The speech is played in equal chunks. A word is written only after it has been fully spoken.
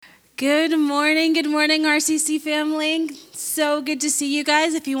Good morning, RCC family. So good to see you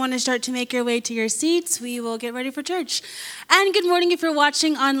guys. If you want to start to make your way to your seats, we will get ready for church. And good morning if you're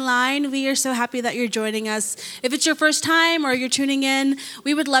watching online. We are so happy that you're joining us. If it's your first time or you're tuning in,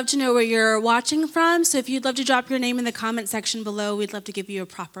 we would love to know where you're watching from. So if you'd love to drop your name in the comment section below, we'd love to give you a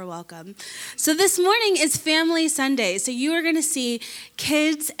proper welcome. So this morning is Family Sunday. So you are going to see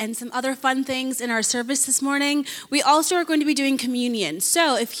kids and some other fun things in our service this morning. We also are going to be doing communion.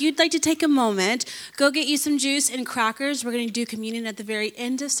 So if you'd like to take a moment, go get you some juice and crackers. We're going to do communion at the very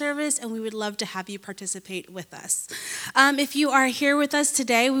end of service, and we would love to have you participate with us. If you are here with us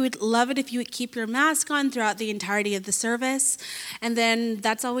today, we would love it if you would keep your mask on throughout the entirety of the service, and then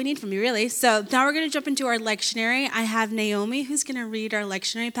that's all we need from you, really. So now we're going to jump into our lectionary. I have Naomi who's going to read our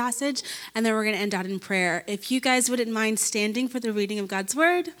lectionary passage, and then we're going to end out in prayer. If you guys wouldn't mind standing for the reading of God's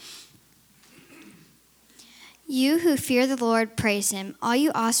word. You who fear the Lord, praise him. All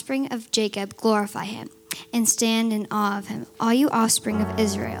you offspring of Jacob, glorify him, and stand in awe of him, all you offspring of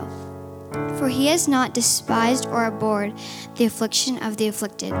Israel. For he has not despised or abhorred the affliction of the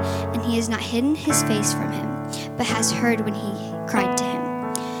afflicted, and he has not hidden his face from him, but has heard when he cried to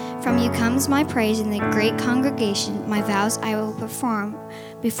him. From you comes my praise in the great congregation. My vows I will perform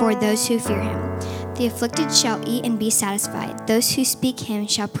before those who fear him. The afflicted shall eat and be satisfied. Those who speak him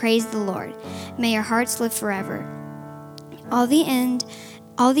shall praise the Lord. May your hearts live forever. All the ends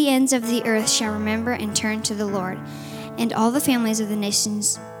of the earth shall remember and turn to the Lord, and all the families of the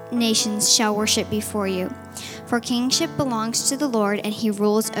nations shall worship before you. For kingship belongs to the Lord, and he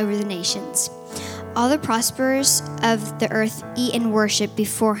rules over the nations. All the prosperous of the earth eat and worship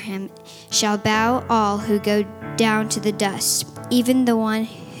before him. Shall bow all who go down to the dust, even the one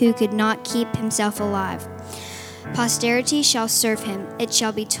who could not keep himself alive. Posterity shall serve him. It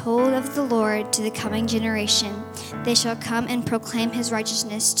shall be told of the Lord to the coming generation. They shall come and proclaim his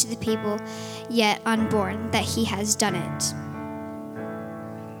righteousness to the people yet unborn, that he has done it.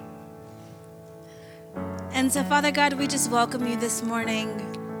 And so, Father God, we just welcome you this morning.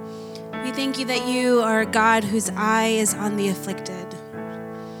 We thank you that you are a God whose eye is on the afflicted,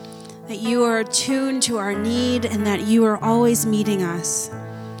 that you are attuned to our need, and that you are always meeting us.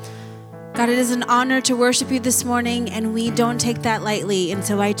 God, it is an honor to worship you this morning, and we don't take that lightly. And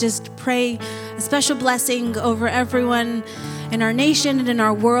so I just pray a special blessing over everyone in our nation and in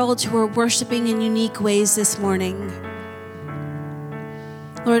our world who are worshiping in unique ways this morning.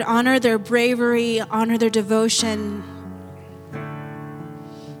 Lord, honor their bravery, honor their devotion.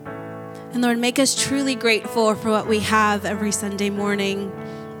 And Lord, make us truly grateful for what we have every Sunday morning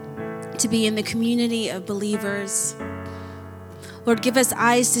to be in the community of believers. Lord, give us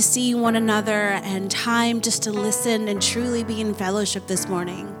eyes to see one another and time just to listen and truly be in fellowship this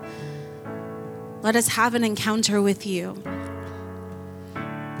morning. Let us have an encounter with you.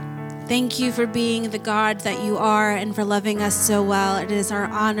 Thank you for being the God that you are and for loving us so well. It is our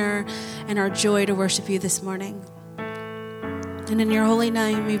honor and our joy to worship you this morning. And in your holy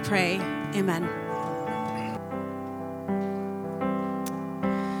name we pray, amen.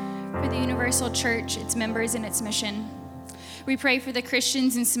 For the Universal Church, its members, and its mission, we pray for the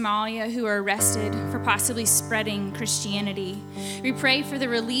Christians in Somalia who are arrested for possibly spreading Christianity. We pray for the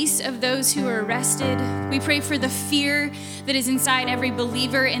release of those who are arrested. We pray for the fear that is inside every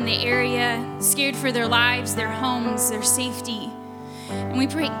believer in the area, scared for their lives, their homes, their safety. And we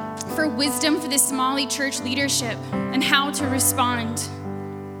pray for wisdom for the Somali church leadership and how to respond.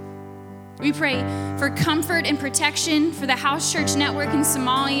 We pray for comfort and protection for the House Church Network in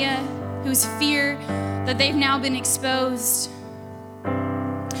Somalia, whose fear that they've now been exposed.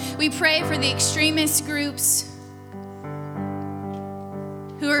 We pray for the extremist groups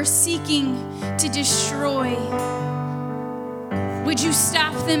who are seeking to destroy. Would you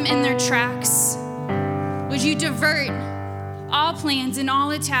stop them in their tracks? Would you divert all plans and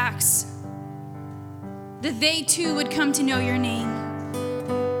all attacks, that they too would come to know your name,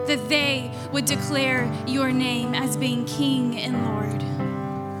 that they would declare your name as being King and Lord.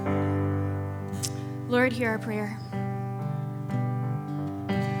 Lord, hear our prayer.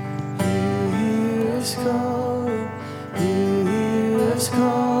 Hear us calling, hear us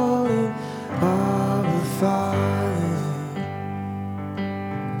calling, Abba Father.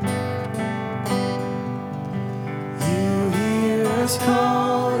 You hear us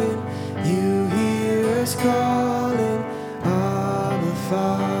calling, you hear us calling, Abba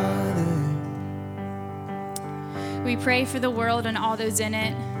Father. We pray for the world and all those in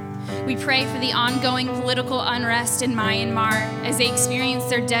it. We pray for the ongoing political unrest in Myanmar as they experience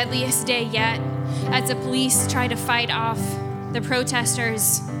their deadliest day yet, as the police try to fight off the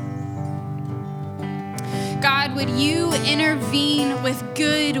protesters. God, God, would you intervene with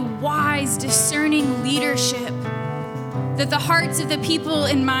good, wise, discerning leadership, that the hearts of the people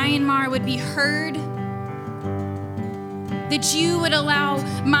in Myanmar would be heard, that you would allow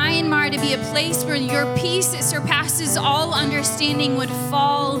Myanmar to be a place where your peace that surpasses all understanding would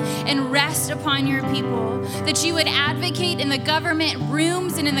fall and rest upon your people, that you would advocate in the government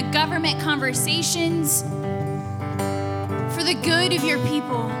rooms and in the government conversations for the good of your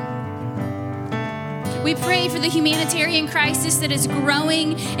people. We pray for the humanitarian crisis that is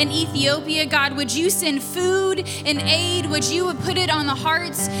growing in Ethiopia. God, would you send food and aid? Would you put it on the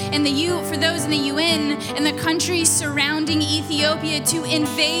hearts and for those in the UN and the countries surrounding Ethiopia to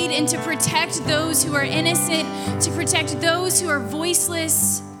invade and to protect those who are innocent, to protect those who are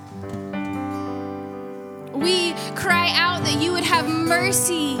voiceless? We cry out that you would have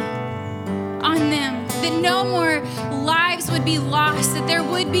mercy on them, that no more lives would be lost, that there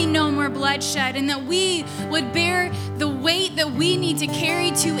would be no more bloodshed, and that we would bear the weight that we need to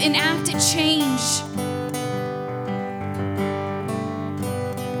carry to enact a change.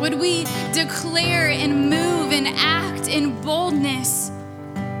 Would we declare and move and act in boldness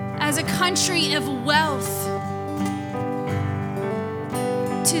as a country of wealth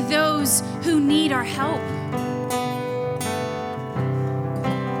to those who need our help?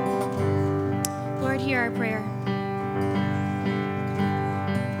 Hear our prayer.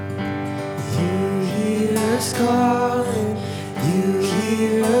 You hear us calling, you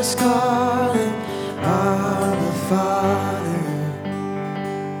hear us calling, Abba Father.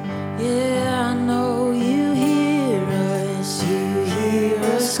 Yeah, I know you hear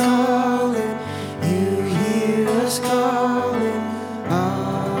us calling, you hear us calling,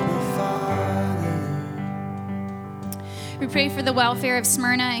 Abba Father. We pray for the welfare of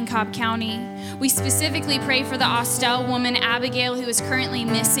Smyrna and Cobb County. We specifically pray for the Austell woman, Abigail, who is currently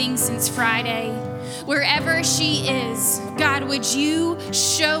missing since Friday. Wherever she is, God, would you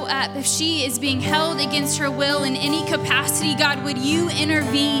show up? If she is being held against her will in any capacity, God, would you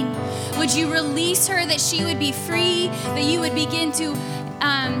intervene? Would you release her that she would be free, that you would begin to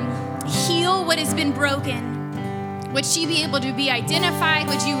heal what has been broken? Would she be able to be identified?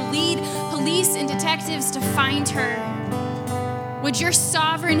 Would you lead police and detectives to find her? Would your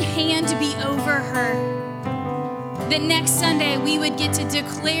sovereign hand be over her? That next Sunday we would get to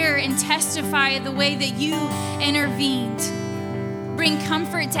declare and testify the way that you intervened. Bring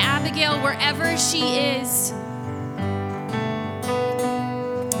comfort to Abigail wherever she is.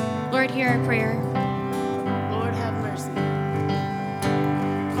 Lord, hear our prayer. Lord, have mercy.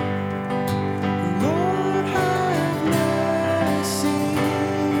 Lord, have mercy.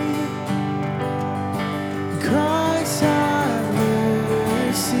 Christ, have mercy.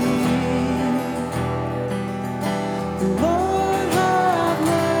 Lord, have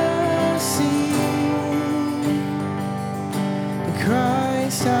mercy.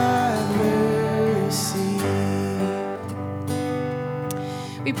 Christ, have mercy.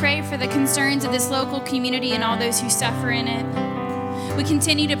 We pray for the concerns of this local community and all those who suffer in it. We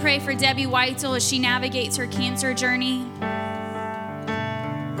continue to pray for Debbie Weitzel as she navigates her cancer journey.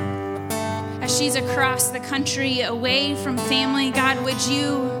 As she's across the country away from family, God, would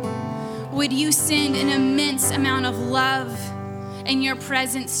you send an immense amount of love and your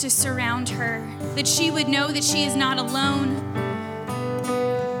presence to surround her, that she would know that she is not alone,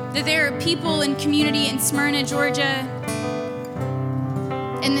 that there are people in community in Smyrna, Georgia,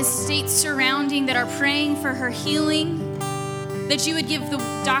 and the states surrounding that are praying for her healing, that you would give the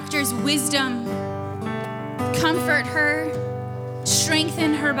doctors wisdom, comfort her,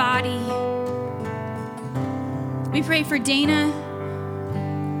 strengthen her body. We pray for Dana,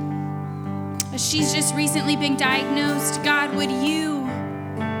 as she's just recently been diagnosed. God, would you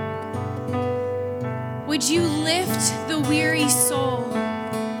lift the weary soul?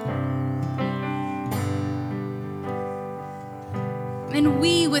 And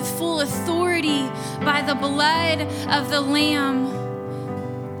we, with full authority by the blood of the Lamb,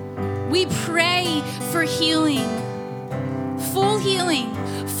 we pray for healing,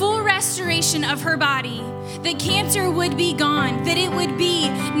 full restoration of her body, that cancer would be gone, that it would be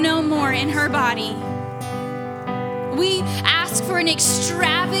no more in her body. We ask for an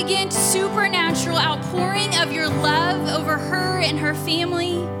extravagant, supernatural outpouring of your love over her and her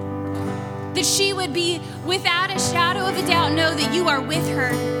family, that she would be, without a shadow of a doubt, know that you are with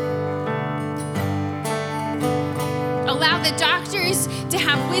her. Allow the doctors to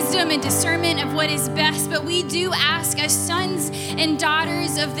have wisdom and discernment of what is best, but we do ask, as sons and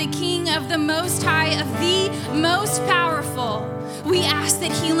daughters of the King of the Most High, of the Most Powerful, we ask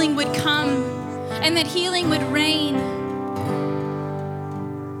that healing would come and that healing would reign.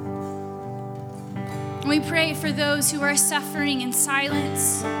 we pray for those who are suffering in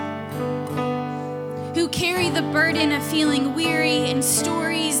silence, who carry the burden of feeling weary in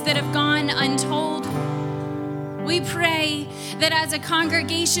stories that have gone untold. We pray that as a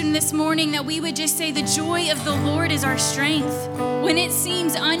congregation this morning that we would just say the joy of the Lord is our strength. When it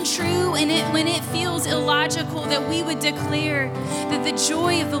seems untrue and when it feels illogical, that we would declare that the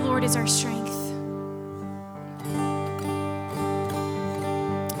joy of the Lord is our strength.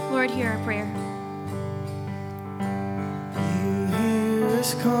 Lord, hear our prayer. You hear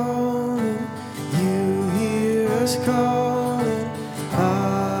us calling, you hear us calling,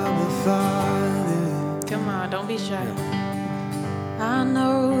 Abba Father. Come on, don't be shy. I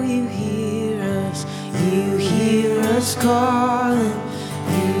know you hear us calling,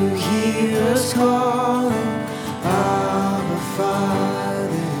 you hear us calling, Abba Father.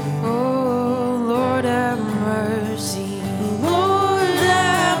 Oh, Lord have mercy, Lord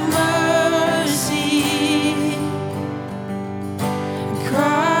have mercy,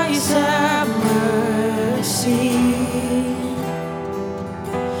 Christ have mercy.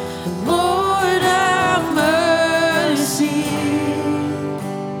 Lord have mercy,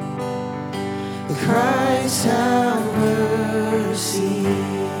 Christ have mercy.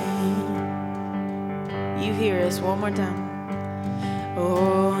 You hear us one more time.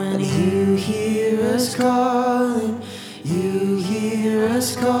 Oh, and you hear us calling, you hear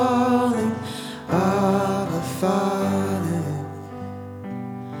us calling, Abba Father.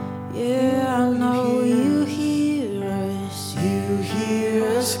 Yeah, I know you hear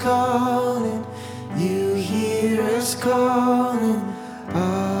us calling, you hear us calling,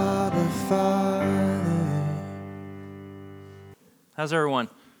 Abba Father. How's everyone?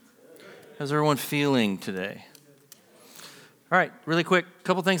 How's everyone feeling today? All right, really quick, a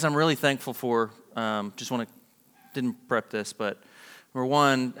couple things I'm really thankful for. Didn't prep this, but number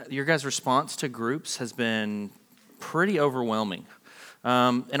one, your guys' response to groups has been pretty overwhelming.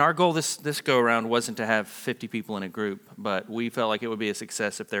 And our goal this go around wasn't to have 50 people in a group, but we felt like it would be a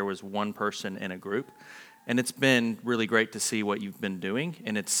success if there was one person in a group. And it's been really great to see what you've been doing,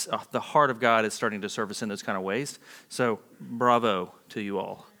 and it's the heart of God is starting to surface in those kind of ways. So bravo to you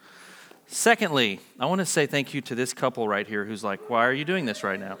all. Secondly, I want to say thank you to this couple right here who's like, why are you doing this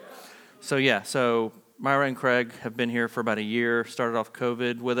right now? So Myra and Craig have been here for about a year, started off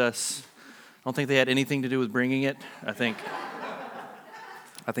COVID with us. I don't think they had anything to do with bringing it. I think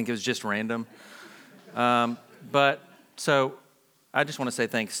it was just random. So I just want to say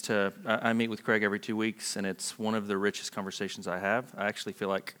thanks to, I meet with Craig every 2 weeks, and it's one of the richest conversations I have. I actually feel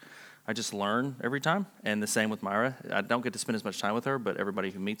like I just learn every time, and the same with Myra. I don't get to spend as much time with her, but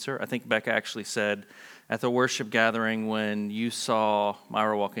everybody who meets her. I think Becca actually said at the worship gathering when you saw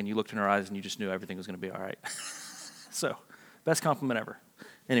Myra walk in, you looked in her eyes and you just knew everything was going to be all right. So, best compliment ever.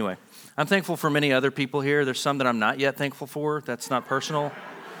 Anyway, I'm thankful for many other people here. There's some that I'm not yet thankful for. That's not personal.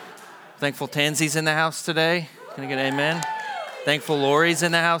 Thankful Tansy's in the house today. Can I get an amen? Thankful Lori's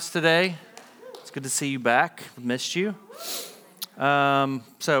in the house today. It's good to see you back. Missed you.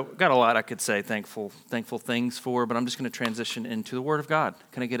 So got a lot I could say thankful things for, but I'm just going to transition into the Word of God.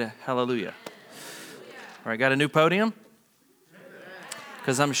 Can I get a hallelujah? All right, got a new podium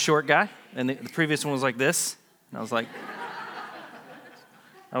because I'm a short guy, and the previous one was like this, and I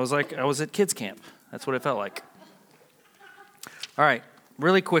was at kids camp. That's what it felt like. All right,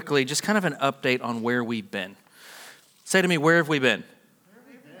 really quickly, just kind of an update on where we've been. Say to me, where have we been?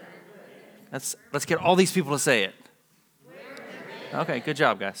 Let's get all these people to say it. Okay, good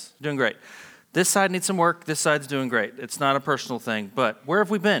job, guys. Doing great. This side needs some work. This side's doing great. It's not a personal thing, but where have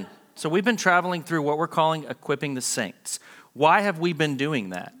we been? So we've been traveling through what we're calling equipping the saints. Why have we been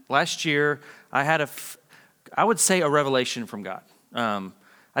doing that? Last year, I had I would say a revelation from God. I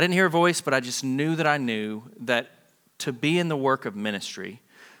didn't hear a voice, but I just knew that I knew that to be in the work of ministry,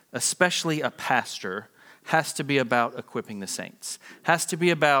 especially a pastor, has to be about equipping the saints, has to be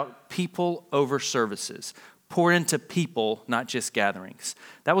about people over services. Pour into people, not just gatherings.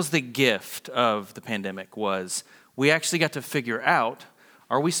 That was the gift of the pandemic, was we actually got to figure out,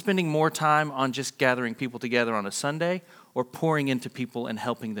 are we spending more time on just gathering people together on a Sunday or pouring into people and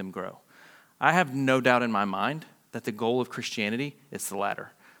helping them grow? I have no doubt in my mind that the goal of Christianity is the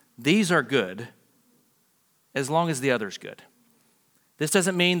latter. These are good as long as the other's good. This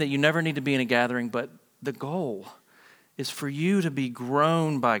doesn't mean that you never need to be in a gathering, but the goal is for you to be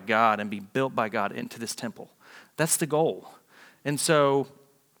grown by God and be built by God into this temple. That's the goal. And so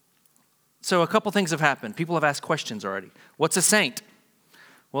a couple things have happened. People have asked questions already. What's a saint?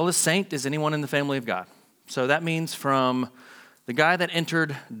 Well, a saint is anyone in the family of God. So that means from The guy that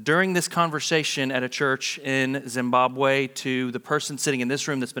entered during this conversation at a church in Zimbabwe to the person sitting in this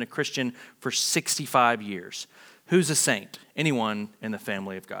room that's been a Christian for 65 years. Who's a saint? Anyone in the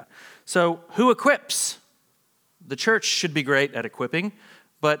family of God. So who equips? The church should be great at equipping,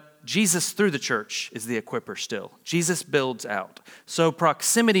 but Jesus through the church is the equipper still. Jesus builds out. So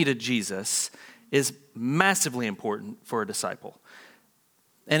proximity to Jesus is massively important for a disciple.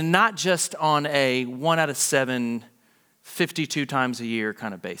 And not just on a 1 out of 7, 52 times a year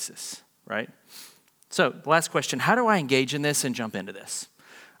kind of basis, right? So the last question, how do I engage in this and jump into this?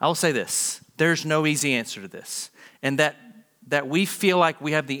 I will say this, there's no easy answer to this. And that we feel like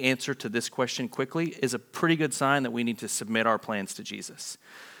we have the answer to this question quickly is a pretty good sign that we need to submit our plans to Jesus.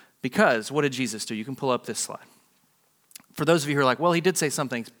 Because what did Jesus do? You can pull up this slide. For those of you who are like, well, he did say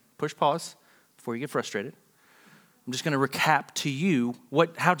something, push pause before you get frustrated. I'm just going to recap to you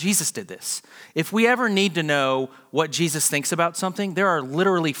how Jesus did this. If we ever need to know what Jesus thinks about something, there are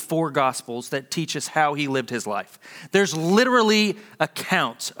literally 4 gospels that teach us how he lived his life. There's literally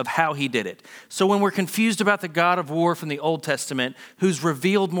accounts of how he did it. So when we're confused about the God of war from the Old Testament, who's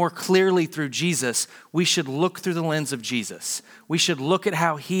revealed more clearly through Jesus, we should look through the lens of Jesus. We should look at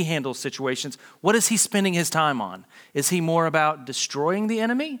how he handles situations. What is he spending his time on? Is he more about destroying the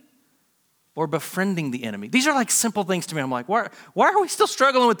enemy? Or befriending the enemy? These are like simple things to me. I'm like, why are we still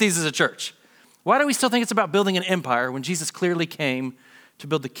struggling with these as a church? Why do we still think it's about building an empire when Jesus clearly came to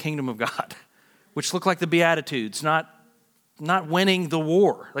build the kingdom of God, which look like the Beatitudes, not winning the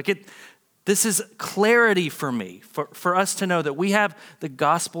war? This is clarity for me, for us to know that we have the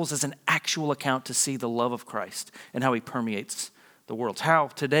Gospels as an actual account to see the love of Christ and how he permeates the world. How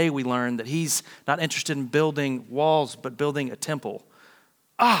today we learn that he's not interested in building walls, but building a temple.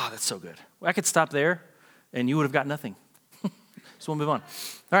 That's so good. I could stop there and you would have got nothing. So we'll move on.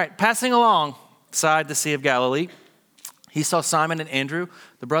 All right, passing alongside the Sea of Galilee, he saw Simon and Andrew,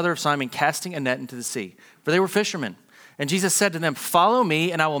 the brother of Simon, casting a net into the sea, for they were fishermen. And Jesus said to them, "Follow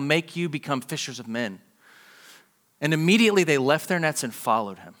me, and I will make you become fishers of men." And immediately they left their nets and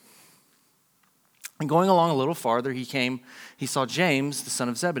followed him. And going along a little farther, he saw James, the son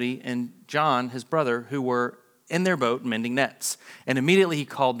of Zebedee, and John, his brother, who were in their boat mending nets. And immediately he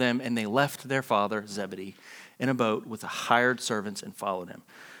called them, and they left their father Zebedee in a boat with the hired servants and followed him.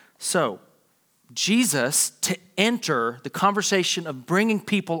 So Jesus, to enter the conversation of bringing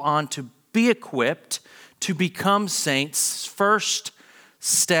people on to be equipped, to become saints, first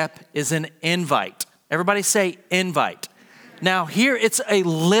step is an invite. Everybody say invite. Now here it's a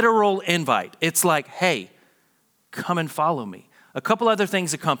literal invite. It's like, hey, come and follow me. A couple other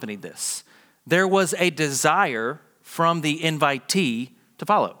things accompanied this. There was a desire from the invitee to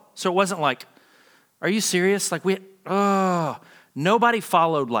follow. So it wasn't like, are you serious? Nobody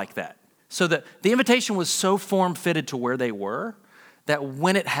followed like that. So the invitation was so form-fitted to where they were that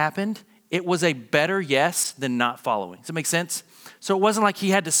when it happened, it was a better yes than not following. Does that make sense? So it wasn't like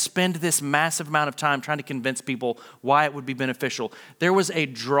he had to spend this massive amount of time trying to convince people why it would be beneficial. There was a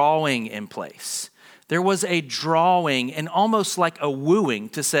drawing in place. There was a drawing and almost like a wooing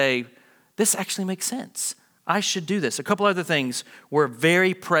to say, this actually makes sense. I should do this. A couple other things were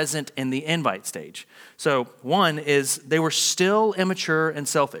very present in the invite stage. So one is they were still immature and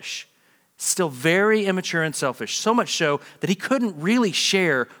selfish. Still very immature and selfish. So much so that he couldn't really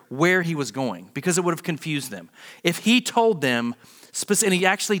share where he was going because it would have confused them. If he told them, and he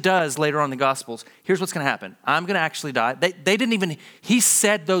actually does later on in the Gospels, here's what's going to happen. I'm going to actually die. He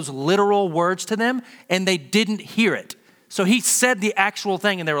said those literal words to them and they didn't hear it. So he said the actual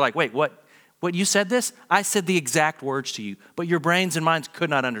thing and they were like, wait, what? What, you said this? I said the exact words to you, but your brains and minds could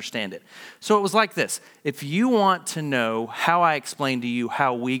not understand it. So it was like this. If you want to know how I explain to you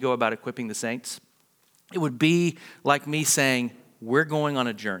how we go about equipping the saints, it would be like me saying, we're going on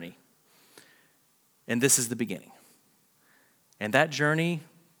a journey, and this is the beginning. And that journey,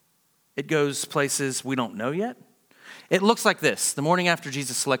 it goes places we don't know yet. It looks like this. The morning after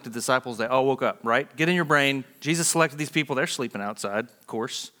Jesus selected disciples, they all woke up, right? Get in your brain. Jesus selected these people. They're sleeping outside, of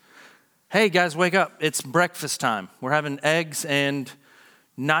course. Hey guys, wake up. It's breakfast time. We're having eggs and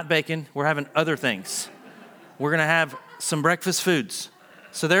not bacon. We're having other things. We're going to have some breakfast foods.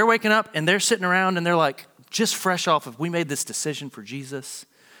 So they're waking up and they're sitting around and they're like, just fresh off of, we made this decision for Jesus,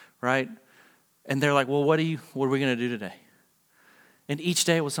 right? And they're like, well, what are we going to do today? And each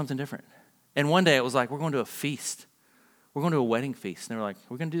day it was something different. And one day it was like, we're going to a feast. We're going to a wedding feast. And they were like,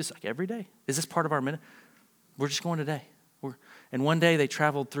 we're going to do this like every day? Is this part of our ministry? We're just going today. And one day they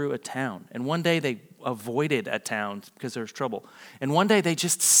traveled through a town. And one day they avoided a town because there was trouble. And one day they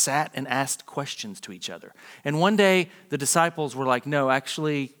just sat and asked questions to each other. And one day the disciples were like, no,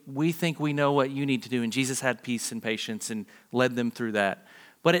 actually, we think we know what you need to do. And Jesus had peace and patience and led them through that.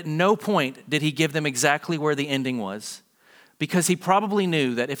 But at no point did he give them exactly where the ending was, because he probably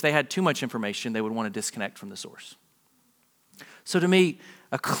knew that if they had too much information, they would want to disconnect from the source. So to me,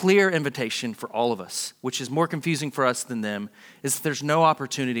 a clear invitation for all of us, which is more confusing for us than them, is that there's no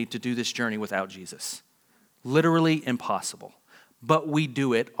opportunity to do this journey without Jesus. Literally impossible. But we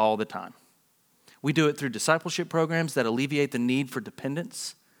do it all the time. We do it through discipleship programs that alleviate the need for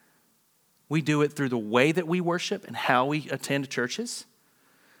dependence. We do it through the way that we worship and how we attend churches.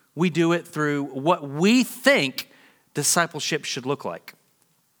 We do it through what we think discipleship should look like.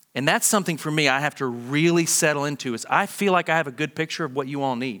 And that's something for me I have to really settle into, is I feel like I have a good picture of what you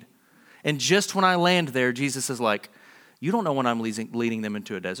all need. And just when I land there, Jesus is like, you don't know when I'm leading them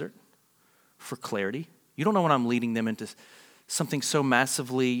into a desert for clarity. You don't know when I'm leading them into something so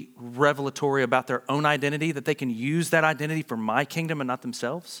massively revelatory about their own identity that they can use that identity for my kingdom and not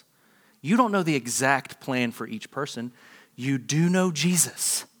themselves. You don't know the exact plan for each person. You do know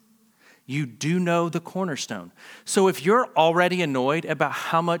Jesus. You do know the cornerstone. So if you're already annoyed about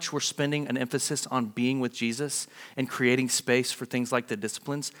how much we're spending an emphasis on being with Jesus and creating space for things like the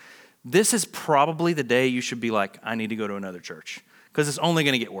disciplines, this is probably the day you should be like, I need to go to another church, because it's only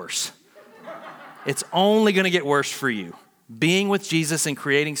going to get worse. It's only going to get worse for you. Being with Jesus and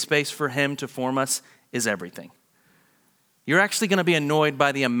creating space for him to form us is everything. You're actually going to be annoyed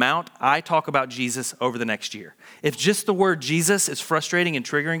by the amount I talk about Jesus over the next year. If just the word Jesus is frustrating and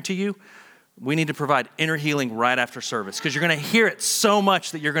triggering to you, we need to provide inner healing right after service, because you're going to hear it so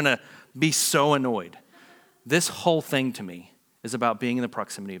much that you're going to be so annoyed. This whole thing to me is about being in the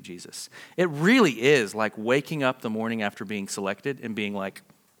proximity of Jesus. It really is like waking up the morning after being selected and being like,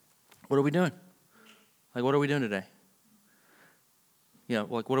 what are we doing? Like, what are we doing today? You know,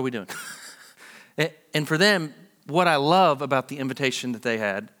 like, what are we doing? And for them, what I love about the invitation that they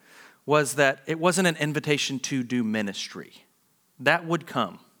had was that it wasn't an invitation to do ministry. That would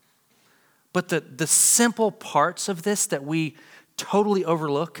come. But the simple parts of this that we totally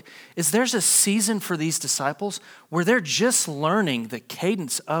overlook is there's a season for these disciples where they're just learning the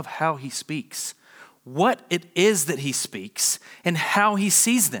cadence of how he speaks, what it is that he speaks, and how he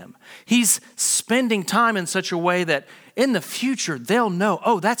sees them. He's spending time in such a way that in the future they'll know,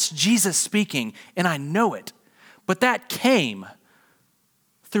 oh, that's Jesus speaking, and I know it. But that came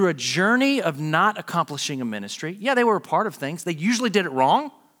through a journey of not accomplishing a ministry. Yeah, they were a part of things. They usually did it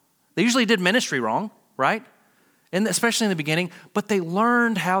wrong. They usually did ministry wrong, right? And especially in the beginning, but they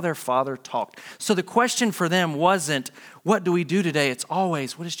learned how their Father talked. So the question for them wasn't, what do we do today? It's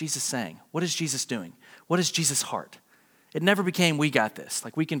always, what is Jesus saying? What is Jesus doing? What is Jesus' heart? It never became, we got this,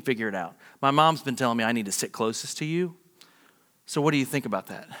 like we can figure it out. My mom's been telling me I need to sit closest to you. So what do you think about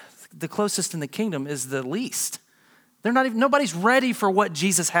that? The closest in the kingdom is the least. Nobody's ready for what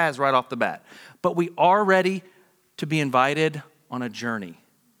Jesus has right off the bat. But we are ready to be invited on a journey,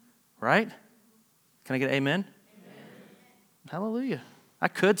 right? Can I get an amen? Hallelujah. I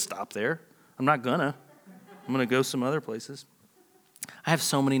could stop there. I'm not gonna. I'm gonna go some other places. I have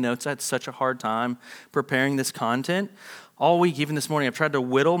so many notes. I had such a hard time preparing this content. All week, even this morning, I've tried to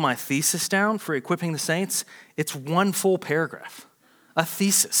whittle my thesis down for equipping the saints. It's one full paragraph. A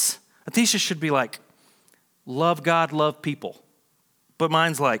thesis. A thesis should be like, love God, love people. But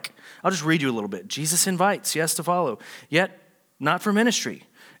mine's like, I'll just read you a little bit. Jesus invites, yes, to follow, yet not for ministry,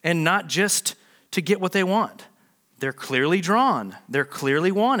 and not just to get what they want. They're clearly drawn. They're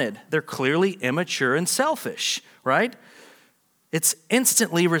clearly wanted. They're clearly immature and selfish, right? It's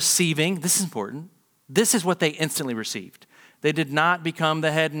instantly receiving. This is important. This is what they instantly received. They did not become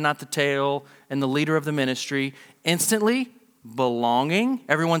the head and not the tail and the leader of the ministry. Instantly, belonging.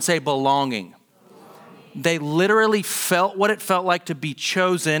 Everyone say belonging. They literally felt what it felt like to be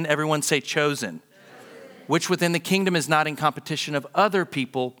chosen. Everyone say chosen. Which within the kingdom is not in competition of other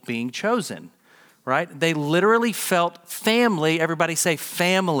people being chosen. Right? They literally felt family. Everybody say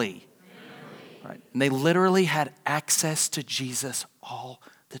family. Right? And they literally had access to Jesus all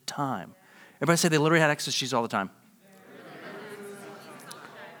the time. Everybody say they literally had access to Jesus all the time.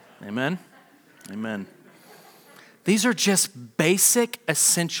 Amen? Amen. These are just basic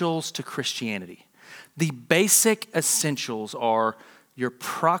essentials to Christianity. The basic essentials are your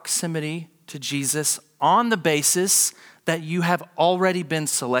proximity to Jesus on the basis that you have already been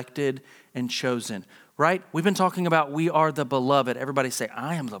selected and chosen, right? We've been talking about we are the beloved. Everybody say,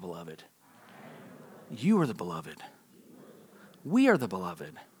 I am the beloved. You are the beloved. We are the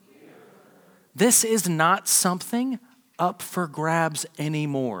beloved. This is not something up for grabs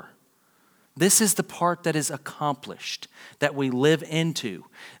anymore. This is the part that is accomplished, that we live into.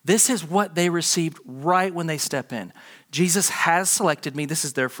 This is what they received right when they step in. Jesus has selected me. This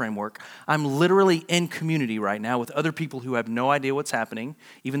is their framework. I'm literally in community right now with other people who have no idea what's happening,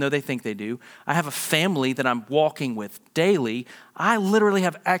 even though they think they do. I have a family that I'm walking with daily. I literally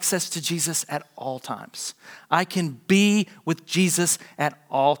have access to Jesus at all times. I can be with Jesus at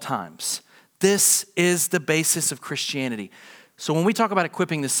all times. This is the basis of Christianity. So when we talk about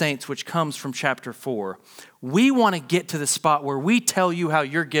equipping the saints, which comes from chapter 4, we want to get to the spot where we tell you how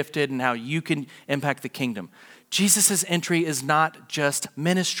you're gifted and how you can impact the kingdom. Jesus' entry is not just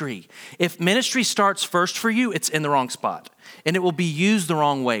ministry. If ministry starts first for you, it's in the wrong spot. And it will be used the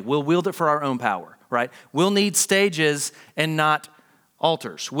wrong way. We'll wield it for our own power, right? We'll need stages and not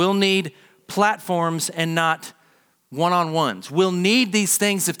altars. We'll need platforms and not one-on-ones. We'll need these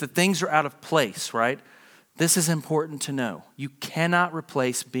things if the things are out of place, right? This is important to know. You cannot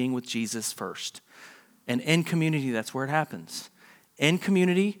replace being with Jesus first. And in community, that's where it happens. In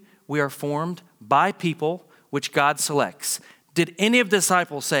community, we are formed by people which God selects. Did any of the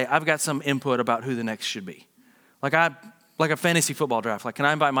disciples say, I've got some input about who the next should be? Like a fantasy football draft, like, can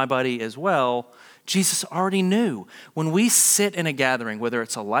I invite my buddy as well? Jesus already knew. When we sit in a gathering, whether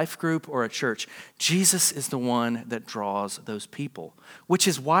it's a life group or a church, Jesus is the one that draws those people, which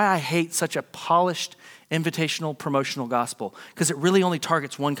is why I hate such a polished, invitational, promotional gospel, because it really only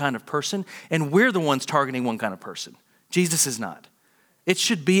targets one kind of person, and we're the ones targeting one kind of person. Jesus is not. It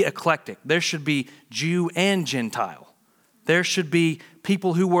should be eclectic. There should be Jew and Gentile. There should be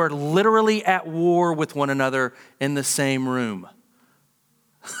people who were literally at war with one another in the same room.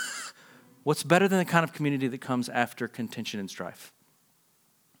 What's better than the kind of community that comes after contention and strife?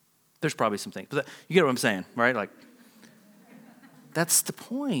 There's probably some things, but you get what I'm saying, right? Like, that's the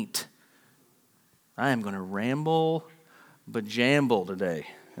point. I am going to ramble, but jamble today,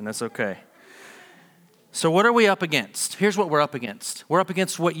 and that's okay. So what are we up against? Here's what we're up against. We're up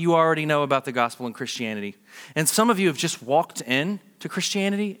against what you already know about the gospel and Christianity. And some of you have just walked in to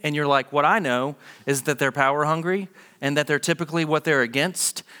Christianity, and you're like, what I know is that they're power hungry, and that they're typically what they're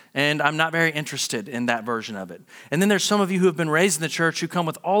against, and I'm not very interested in that version of it. And then there's some of you who have been raised in the church who come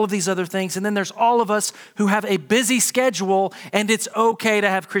with all of these other things, and then there's all of us who have a busy schedule, and it's okay to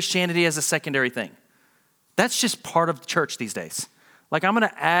have Christianity as a secondary thing. That's just part of the church these days. Like, I'm going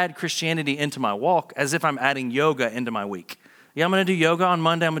to add Christianity into my walk as if I'm adding yoga into my week. Yeah, I'm going to do yoga on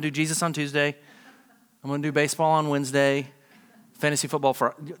Monday. I'm going to do Jesus on Tuesday. I'm going to do baseball on Wednesday, fantasy football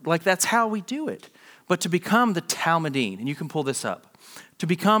for, like, that's how we do it. But to become the Talmudim, and you can pull this up, to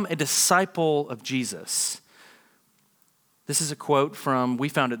become a disciple of Jesus. This is a quote from, we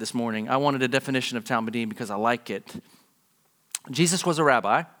found it this morning. I wanted a definition of Talmudim because I like it. Jesus was a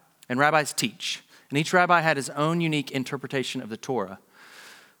rabbi, and rabbis teach. And each rabbi had his own unique interpretation of the Torah.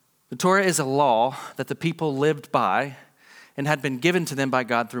 The Torah is a law that the people lived by and had been given to them by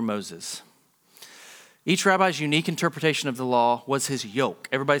God through Moses. Each rabbi's unique interpretation of the law was his yoke.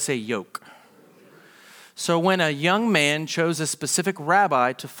 Everybody say yoke. So when a young man chose a specific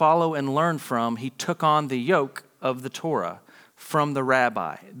rabbi to follow and learn from, he took on the yoke of the Torah from the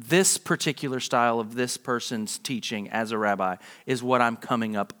rabbi. This particular style of this person's teaching as a rabbi is what I'm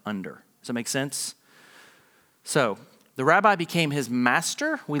coming up under. Does that make sense? So the rabbi became his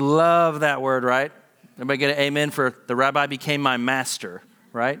master. We love that word, right? Everybody get an amen for the rabbi became my master,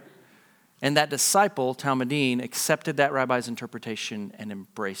 right? And that disciple, Talmudim, accepted that rabbi's interpretation and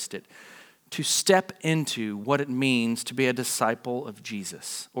embraced it. To step into what it means to be a disciple of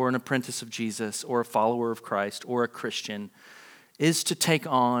Jesus or an apprentice of Jesus or a follower of Christ or a Christian is to take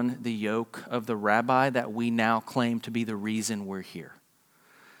on the yoke of the rabbi that we now claim to be the reason we're here.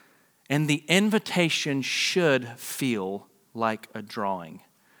 And the invitation should feel like a drawing,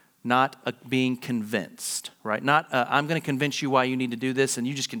 not being convinced, right? Not I'm going to convince you why you need to do this and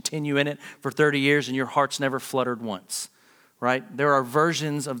you just continue in it for 30 years and your heart's never fluttered once, right? There are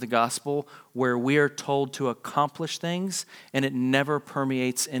versions of the gospel where we are told to accomplish things and it never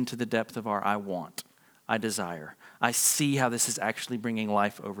permeates into the depth of our I want, I desire. I see how this is actually bringing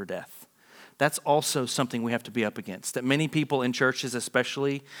life over death. That's also something we have to be up against, that many people in churches,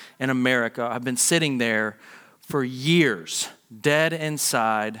 especially in America, have been sitting there for years, dead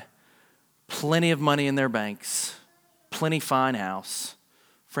inside, plenty of money in their banks, plenty fine house,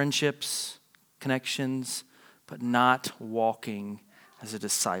 friendships, connections, but not walking as a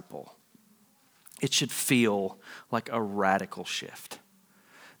disciple. It should feel like a radical shift.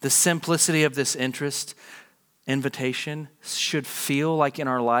 The simplicity of this invitation should feel like in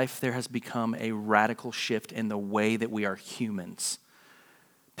our life there has become a radical shift in the way that we are humans.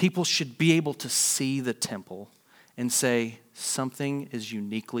 People should be able to see the temple and say, something is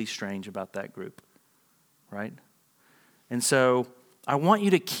uniquely strange about that group, right? And so I want you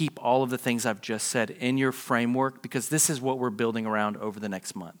to keep all of the things I've just said in your framework, because this is what we're building around over the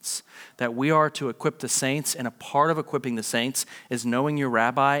next months. That we are to equip the saints, and a part of equipping the saints is knowing your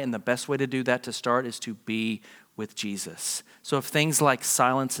rabbi, and the best way to do that to start is to be with Jesus. So if things like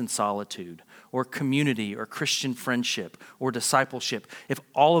silence and solitude, or community, or Christian friendship, or discipleship, if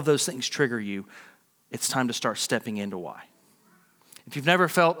all of those things trigger you, it's time to start stepping into why. If you've never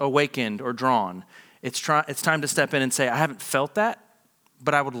felt awakened or drawn, it's time to step in and say, I haven't felt that,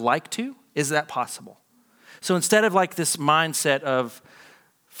 but I would like to. Is that possible? So instead of like this mindset of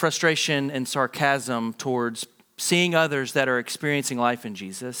frustration and sarcasm towards seeing others that are experiencing life in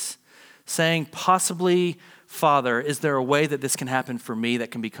Jesus, saying possibly, Father, is there a way that this can happen for me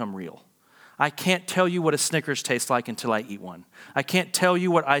that can become real? I can't tell you what a Snickers tastes like until I eat one. I can't tell you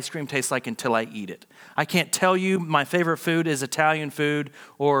what ice cream tastes like until I eat it. I can't tell you my favorite food is Italian food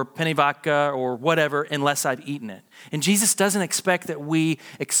or penne vodka or whatever unless I've eaten it. And Jesus doesn't expect that we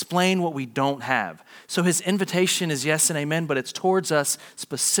explain what we don't have. So his invitation is yes and amen, but it's towards us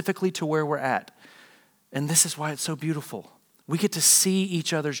specifically to where we're at. And this is why it's so beautiful. We get to see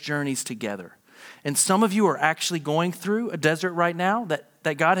each other's journeys together. And some of you are actually going through a desert right now that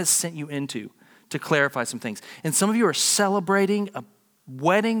God has sent you into to clarify some things. And some of you are celebrating a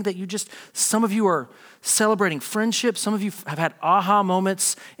wedding some of you are celebrating friendship. Some of you have had aha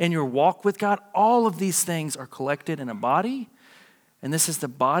moments in your walk with God. All of these things are collected in a body. And this is the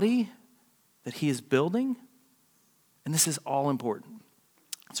body that he is building. And this is all important.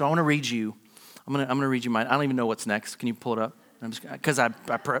 So I want to read you. I'm going to read you mine. I don't even know what's next. Can you pull it up? Because I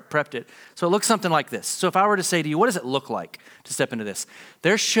prepped it. So it looks something like this. So if I were to say to you, what does it look like to step into this?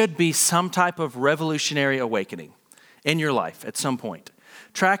 There should be some type of revolutionary awakening in your life at some point.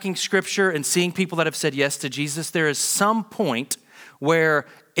 Tracking scripture and seeing people that have said yes to Jesus, there is some point where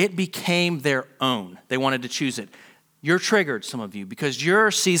it became their own. They wanted to choose it. You're triggered, some of you, because your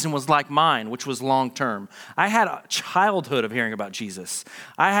season was like mine, which was long term. I had a childhood of hearing about Jesus.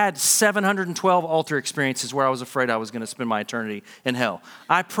 I had 712 altar experiences where I was afraid I was going to spend my eternity in hell.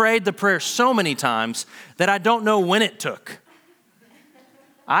 I prayed the prayer so many times that I don't know when it took.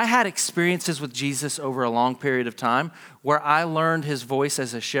 I had experiences with Jesus over a long period of time where I learned his voice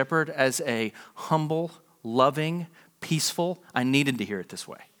as a shepherd, as a humble, loving, peaceful. I needed to hear it this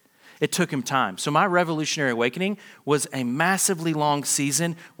way. It took him time. So my revolutionary awakening was a massively long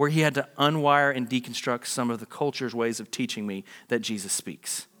season where he had to unwire and deconstruct some of the culture's ways of teaching me that Jesus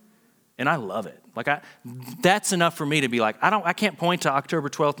speaks. And I love it. That's enough for me to be like, I can't point to October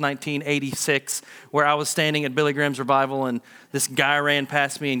 12th, 1986, where I was standing at Billy Graham's revival and this guy ran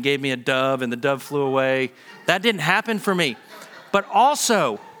past me and gave me a dove and the dove flew away. That didn't happen for me. But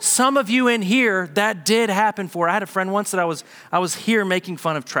also, some of you in here, that did happen for. I had a friend once that I was here making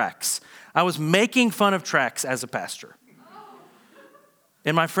fun of tracks. I was making fun of tracks as a pastor.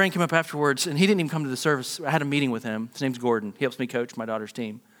 And my friend came up afterwards, and he didn't even come to the service. I had a meeting with him. His name's Gordon. He helps me coach my daughter's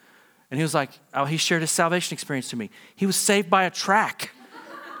team. And he was like, he shared his salvation experience to me. He was saved by a track.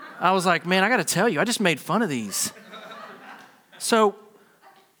 I was like, man, I got to tell you, I just made fun of these. So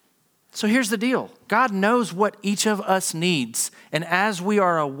here's the deal. God knows what each of us needs. And as we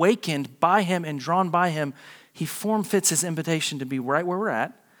are awakened by him and drawn by him, he form fits his invitation to be right where we're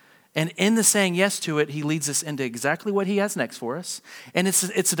at. And in the saying yes to it, he leads us into exactly what he has next for us. And it's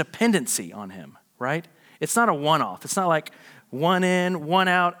a dependency on him, right? It's not a one-off. It's not like one in, one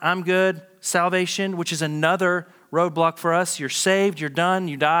out, I'm good, salvation, which is another roadblock for us. You're saved, you're done,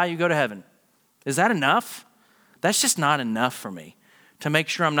 you die, you go to heaven. Is that enough? That's just not enough for me. To make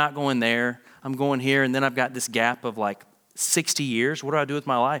sure I'm not going there, I'm going here, and then I've got this gap of like 60 years. What do I do with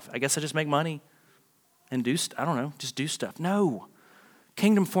my life? I guess I just make money and just do stuff. No.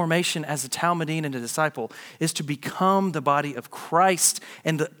 Kingdom formation as a Talmudim and a disciple is to become the body of Christ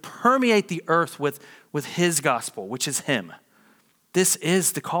and to permeate the earth with his gospel, which is him. This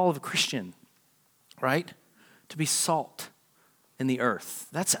is the call of a Christian, right? To be salt in the earth.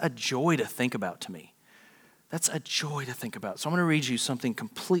 That's a joy to think about to me. That's a joy to think about. So I'm going to read you something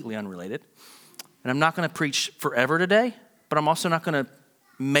completely unrelated. And I'm not going to preach forever today, but I'm also not going to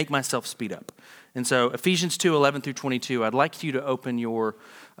make myself speed up. And so Ephesians 2:11 through 22, I'd like you to open your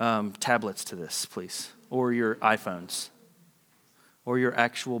tablets to this, please, or your iPhones, or your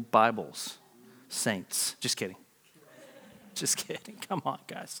actual Bibles, saints. Just kidding. Just kidding. Come on,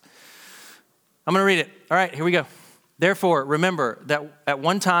 guys. I'm going to read it. All right, here we go. Therefore, remember that at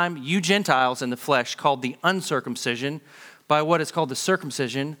one time you Gentiles in the flesh called the uncircumcision by what is called the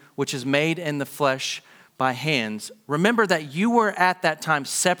circumcision, which is made in the flesh by hands. Remember that you were at that time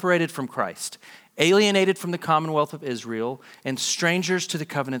separated from Christ, alienated from the commonwealth of Israel, and strangers to the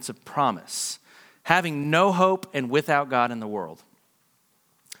covenants of promise, having no hope and without God in the world.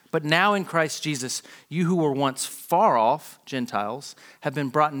 But now in Christ Jesus, you who were once far off, Gentiles, have been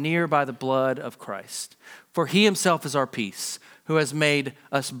brought near by the blood of Christ. For he himself is our peace, who has made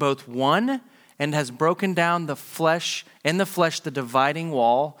us both one and has broken down the flesh the dividing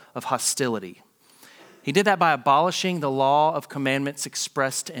wall of hostility. He did that by abolishing the law of commandments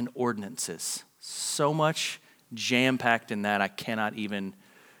expressed in ordinances. So much jam-packed in that I cannot even,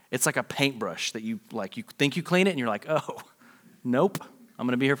 it's like a paintbrush that you think you clean it and you're like, oh, nope. I'm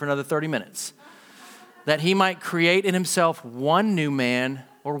going to be here for another 30 minutes. That he might create in himself one new man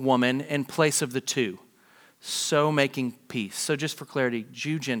or woman in place of the two, so making peace. So just for clarity,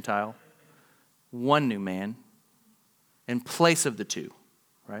 Jew, Gentile, one new man in place of the two,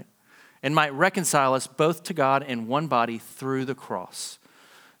 right? And might reconcile us both to God in one body through the cross,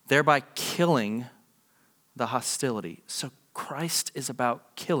 thereby killing the hostility. So Christ is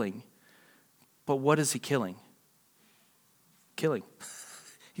about killing, but what is he killing? Killing.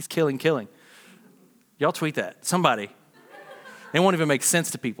 He's killing. Y'all tweet that. Somebody. It won't even make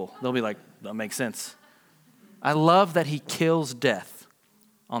sense to people. They'll be like, that makes sense. I love that he kills death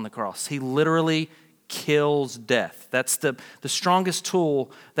on the cross. He literally kills death. That's the strongest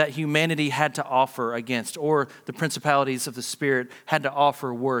tool that humanity had to offer against, or the principalities of the spirit had to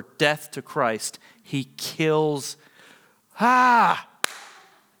offer, were death to Christ. He kills.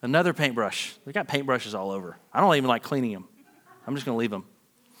 Another paintbrush. We got paintbrushes all over. I don't even like cleaning them. I'm just going to leave them.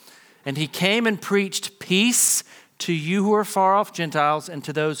 And he came and preached peace to you who are far off, Gentiles, and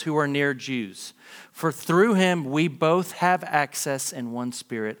to those who are near, Jews. For through him we both have access in one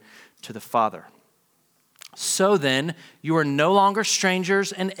spirit to the Father. So then, you are no longer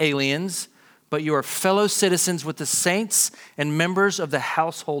strangers and aliens, but you are fellow citizens with the saints and members of the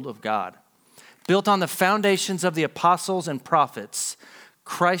household of God, built on the foundations of the apostles and prophets,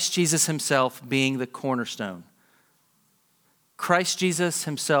 Christ Jesus himself being the cornerstone. Christ Jesus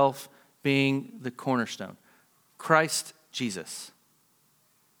himself being the cornerstone. Christ Jesus.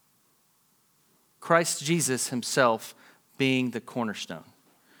 Christ Jesus himself being the cornerstone,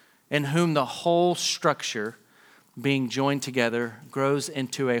 in whom the whole structure, being joined together, grows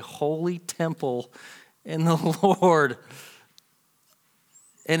into a holy temple in the Lord.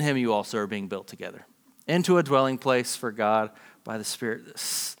 In him you also are being built together into a dwelling place for God by the Spirit.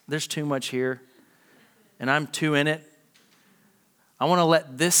 There's too much here, and I'm too in it. I want to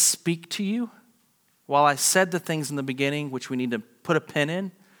let this speak to you. While I said the things in the beginning, which we need to put a pin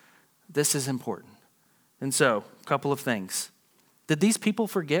in, this is important. And so, a couple of things. Did these people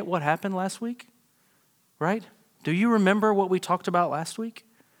forget what happened last week? Right? Do you remember what we talked about last week?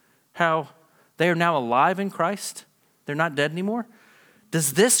 How they are now alive in Christ? They're not dead anymore?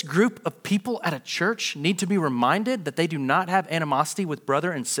 Does this group of people at a church need to be reminded that they do not have animosity with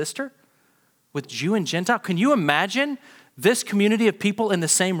brother and sister? With Jew and Gentile? Can you imagine this community of people in the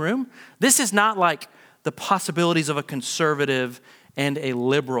same room? This is not like the possibilities of a conservative and a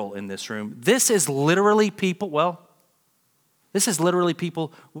liberal in this room. This is literally people,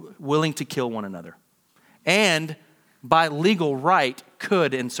 willing to kill one another. And by legal right,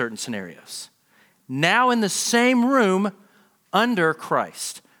 could in certain scenarios. Now in the same room under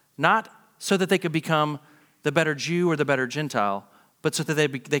Christ. Not so that they could become the better Jew or the better Gentile, but so that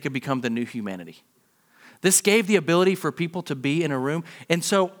they could become the new humanity. This gave the ability for people to be in a room. And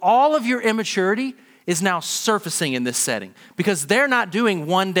so all of your immaturity is now surfacing in this setting because they're not doing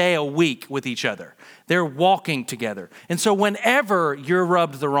one day a week with each other. They're walking together. And so whenever you're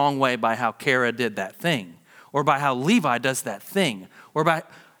rubbed the wrong way by how Kara did that thing, or by how Levi does that thing, or by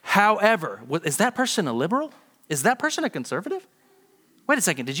however, is that person a liberal? Is that person a conservative? Wait a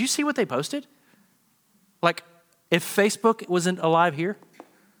second, did you see what they posted? Like, if Facebook wasn't alive here,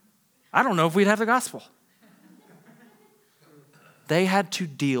 I don't know if we'd have the gospel. They had to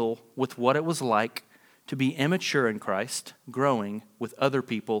deal with what it was like to be immature in Christ, growing with other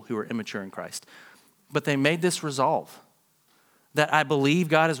people who are immature in Christ. But they made this resolve that I believe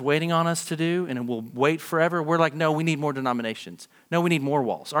God is waiting on us to do, and it will wait forever. We're like, no, we need more denominations. No, we need more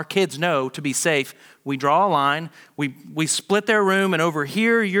walls. Our kids know to be safe, we draw a line, we split their room, and over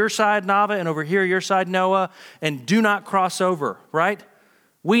here, your side, Nava, and over here, your side, Noah, and do not cross over, right?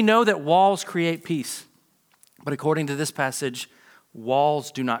 We know that walls create peace. But according to this passage,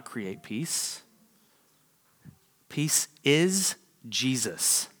 walls do not create peace. Peace is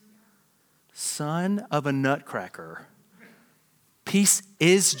Jesus, son of a nutcracker. Peace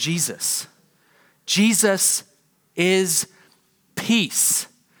is Jesus. Jesus is peace.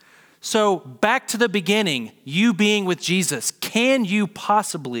 So back to the beginning, you being with Jesus, can you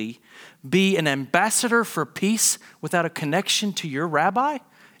possibly be an ambassador for peace without a connection to your rabbi?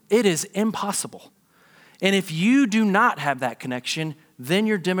 It is impossible. And if you do not have that connection, then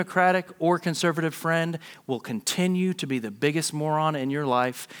your Democratic or conservative friend will continue to be the biggest moron in your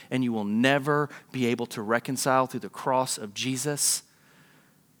life, and you will never be able to reconcile through the cross of Jesus.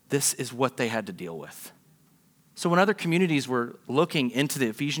 This is what they had to deal with. So when other communities were looking into the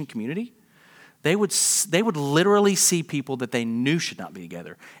Ephesian community, they would literally see people that they knew should not be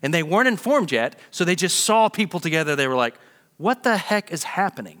together. And they weren't informed yet, so they just saw people together. They were like, what the heck is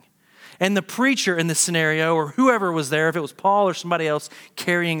happening? And the preacher in this scenario, or whoever was there, if it was Paul or somebody else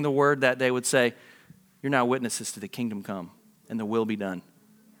carrying the word that day, would say, you're now witnesses to the kingdom come and the will be done.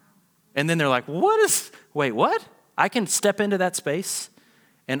 And then they're like, wait, what? I can step into that space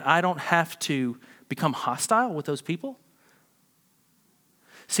and I don't have to become hostile with those people?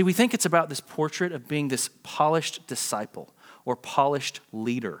 See, we think it's about this portrait of being this polished disciple or polished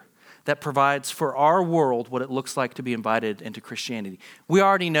leader that provides for our world what it looks like to be invited into Christianity. We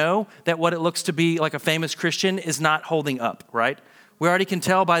already know that what it looks to be like a famous Christian is not holding up, right? We already can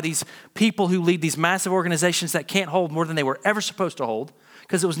tell by these people who lead these massive organizations that can't hold more than they were ever supposed to hold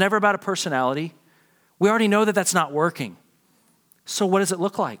because it was never about a personality. We already know that that's not working. So what does it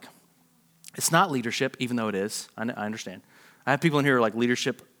look like? It's not leadership, even though it is. I understand. I have people in here who are like,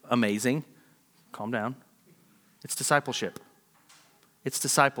 leadership, amazing. Calm down. It's discipleship. It's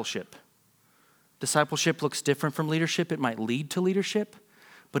discipleship. Discipleship looks different from leadership. It might lead to leadership,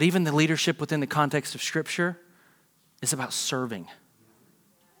 but even the leadership within the context of Scripture is about serving.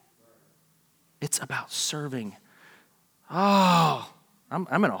 It's about serving. Oh,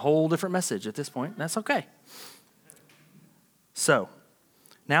 I'm in a whole different message at this point. That's okay. So,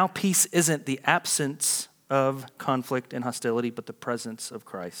 now peace isn't the absence of conflict and hostility, but the presence of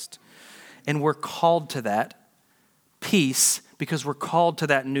Christ. And we're called to that peace because we're called to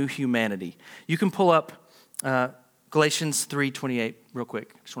that new humanity. You can pull up Galatians 3:28 real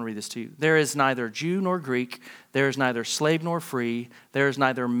quick. I just want to read this to you. There is neither Jew nor Greek. There is neither slave nor free. There is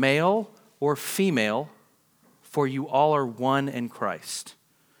neither male or female, for you all are one in Christ.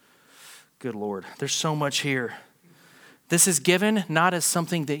 Good Lord, there's so much here. This is given not as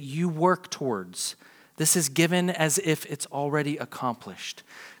something that you work towards. This is given as if it's already accomplished.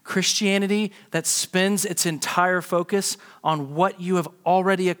 Christianity that spends its entire focus on what you have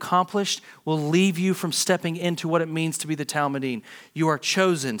already accomplished will leave you from stepping into what it means to be the Talmudim. You are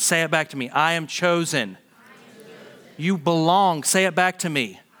chosen. Say it back to me. I am chosen. You belong. Say it back to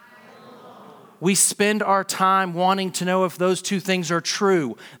me. We spend our time wanting to know if those two things are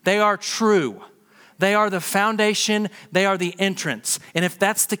true. They are true. They are the foundation. They are the entrance. And if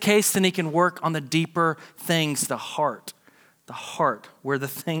that's the case, then he can work on the deeper things, the heart where the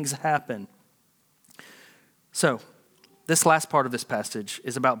things happen. So this last part of this passage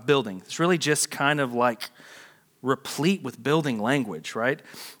is about building. It's really just kind of like replete with building language, right?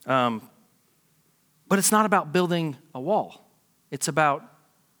 But it's not about building a wall. It's about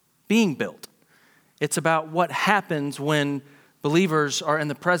being built. It's about what happens when believers are in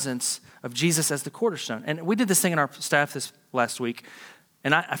the presence of Jesus as the cornerstone. And we did this thing in our staff this last week,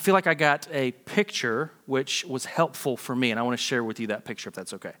 and I feel like I got a picture which was helpful for me, and I want to share with you that picture if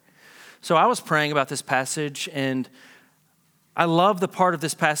that's okay. So I was praying about this passage, and I love the part of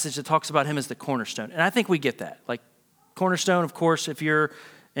this passage that talks about him as the cornerstone. And I think we get that. Like cornerstone, of course, if you're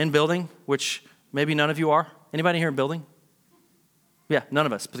in building, which maybe none of you are. Anybody here in building? Yeah, none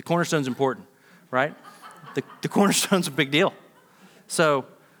of us. But the cornerstone's important, right? The cornerstone's a big deal. So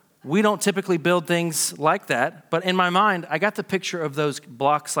we don't typically build things like that, but in my mind, I got the picture of those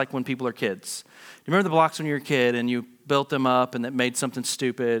blocks like when people are kids. You remember the blocks when you were a kid and you built them up and that made something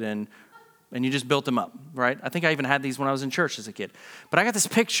stupid and you just built them up, right? I think I even had these when I was in church as a kid. But I got this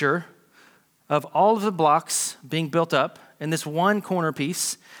picture of all of the blocks being built up in this one corner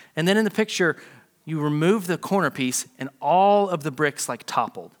piece, and then in the picture, you remove the corner piece and all of the bricks like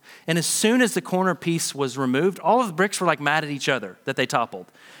toppled. And as soon as the corner piece was removed, all of the bricks were like mad at each other that they toppled.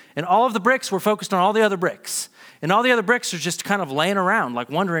 And all of the bricks were focused on all the other bricks. And all the other bricks are just kind of laying around, like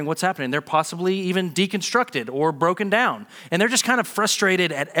wondering what's happening. They're possibly even deconstructed or broken down. And they're just kind of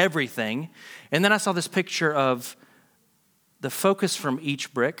frustrated at everything. And then I saw this picture of the focus from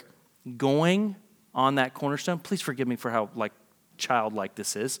each brick going on that cornerstone. Please forgive me for how like childlike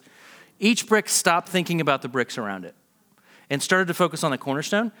this is. Each brick stopped thinking about the bricks around it and started to focus on the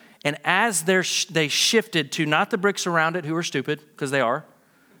cornerstone. And as they shifted to not the bricks around it, who are stupid, because they are,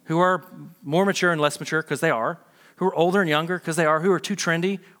 who are more mature and less mature, because they are, who are older and younger, because they are, who are too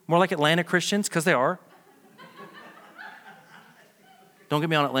trendy, more like Atlanta Christians, because they are. Don't get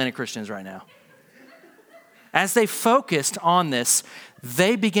me on Atlanta Christians right now. As they focused on this,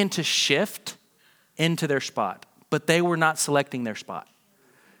 they began to shift into their spot, but they were not selecting their spot.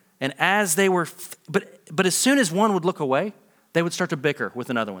 And as they were, but as soon as one would look away, they would start to bicker with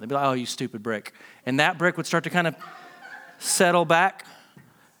another one. They'd be like, oh, you stupid brick. And that brick would start to kind of settle back.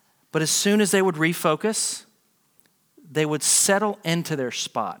 But as soon as they would refocus, they would settle into their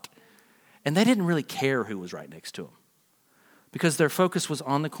spot. And they didn't really care who was right next to them because their focus was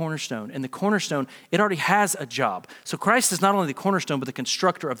on the cornerstone. And the cornerstone, it already has a job. So Christ is not only the cornerstone, but the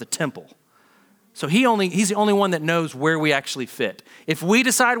constructor of the temple. So he's the only one that knows where we actually fit. If we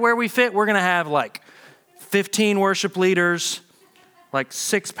decide where we fit, we're going to have like 15 worship leaders, like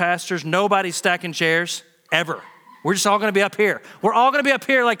 6 pastors, nobody stacking chairs ever. We're just all going to be up here. We're all going to be up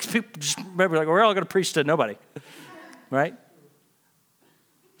here like, just remember, like we're all going to preach to nobody, right?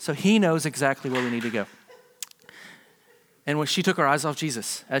 So he knows exactly where we need to go. And when she took her eyes off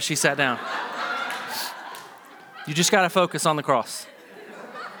Jesus as she sat down, you just got to focus on the cross.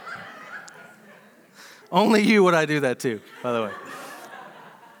 Only you would I do that to, by the way.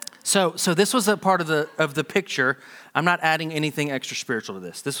 So this was a part of the picture. I'm not adding anything extra spiritual to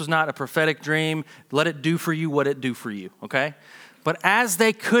this. This was not a prophetic dream. Let it do for you what it do for you, okay? But as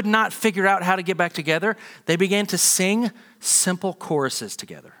they could not figure out how to get back together, they began to sing simple choruses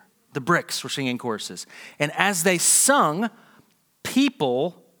together. The bricks were singing choruses. And as they sung,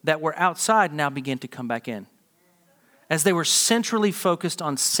 people that were outside now began to come back in. As they were centrally focused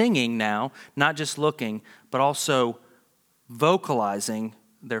on singing now, not just looking, but also vocalizing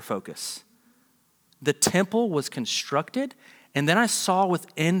their focus. The temple was constructed, and then I saw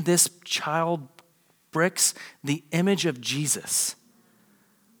within this child bricks the image of Jesus,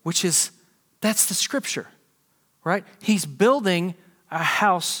 that's the scripture, right? He's building a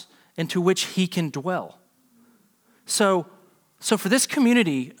house into which he can dwell. So for this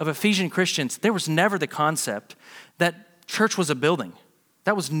community of Ephesian Christians, there was never the concept that church was a building.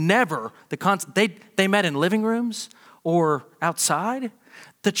 That was never the concept. They met in living rooms or outside.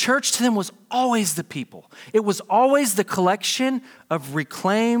 The church to them was always the people. It was always the collection of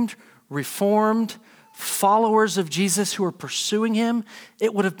reclaimed, reformed followers of Jesus who were pursuing him.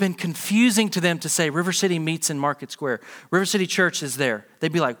 It would have been confusing to them to say River City meets in Market Square. River City Church is there.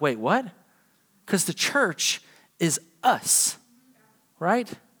 They'd be like, wait, what? Because the church is us, right?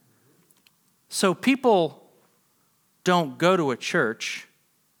 So people don't go to a church.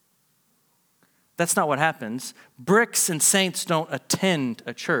 That's not what happens. Bricks and saints don't attend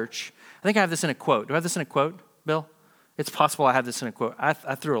a church. I think I have this in a quote. Do I have this in a quote, Bill? It's possible I have this in a quote. I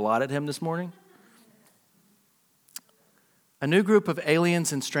threw a lot at him this morning. A new group of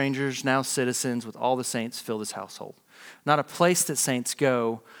aliens and strangers, now citizens with all the saints, fill this household. Not a place that saints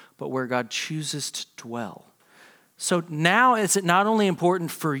go, but where God chooses to dwell. So now is it not only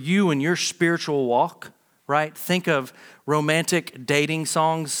important for you and your spiritual walk, right? Think of romantic dating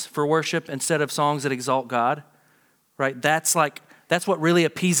songs for worship instead of songs that exalt God, right? That's what really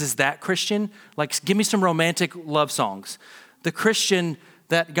appeases that Christian. Like, give me some romantic love songs. The Christian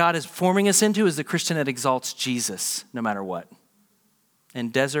that God is forming us into is the Christian that exalts Jesus no matter what. In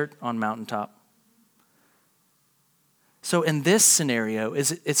desert, on mountaintop. So in this scenario,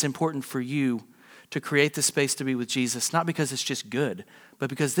 it's important for you to create the space to be with Jesus, not because it's just good, but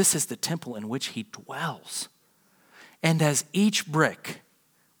because this is the temple in which he dwells. And as each brick,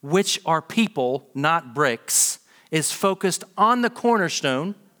 which are people, not bricks, is focused on the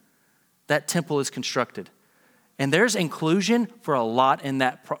cornerstone, that temple is constructed. And there's inclusion for a lot in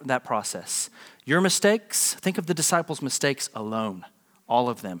that process. Your mistakes, think of the disciples' mistakes alone, all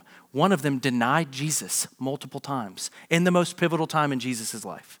of them. One of them denied Jesus multiple times in the most pivotal time in Jesus'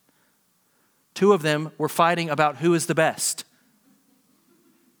 life. 2 of them were fighting about who is the best.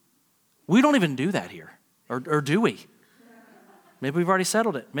 We don't even do that here, or do we? Maybe we've already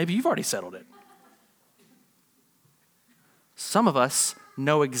settled it. Maybe you've already settled it. Some of us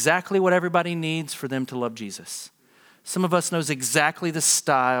know exactly what everybody needs for them to love Jesus. Some of us knows exactly the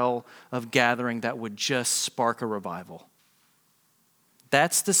style of gathering that would just spark a revival.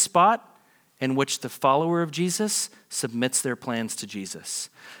 That's the spot in which the follower of Jesus submits their plans to Jesus.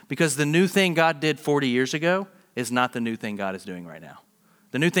 Because the new thing God did 40 years ago is not the new thing God is doing right now.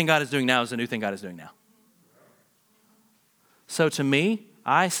 The new thing God is doing now is the new thing God is doing now. So to me,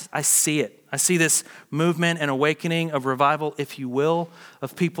 I see it. I see this movement and awakening of revival, if you will,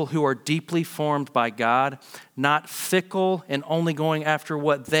 of people who are deeply formed by God, not fickle and only going after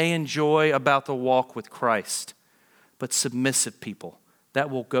what they enjoy about the walk with Christ, but submissive people that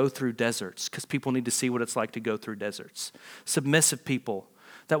will go through deserts, because people need to see what it's like to go through deserts. Submissive people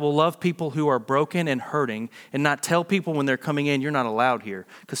that will love people who are broken and hurting and not tell people when they're coming in, you're not allowed here,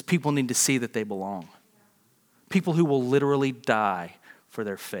 because people need to see that they belong. People who will literally die for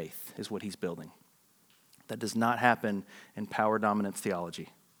their faith is what he's building. That does not happen in power dominance theology.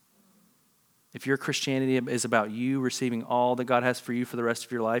 If your Christianity is about you receiving all that God has for you for the rest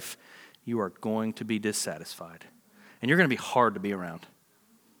of your life, you are going to be dissatisfied. And you're going to be hard to be around.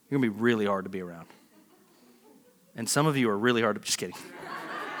 You're going to be really hard to be around. And some of you are really hard to, just kidding.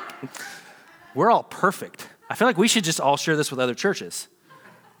 We're all perfect. I feel like we should just all share this with other churches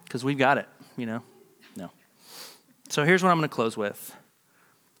because we've got it, No. So here's what I'm going to close with.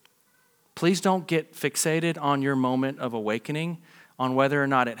 Please don't get fixated on your moment of awakening, on whether or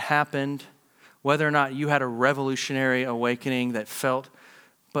not it happened, whether or not you had a revolutionary awakening that felt,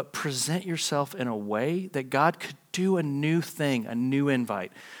 but present yourself in a way that God could do a new thing, a new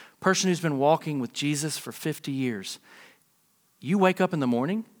invite. Person who's been walking with Jesus for 50 years, you wake up in the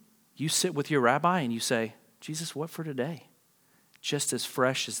morning, you sit with your rabbi and you say, Jesus, what for today? Just as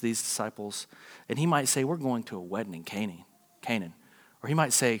fresh as these disciples. And he might say, we're going to a wedding in Canaan. Or he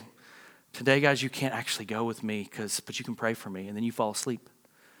might say, today, guys, you can't actually go with me, but you can pray for me. And then you fall asleep.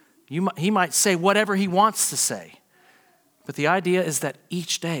 He might say whatever he wants to say. But the idea is that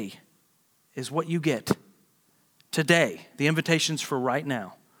each day is what you get. Today, the invitations for right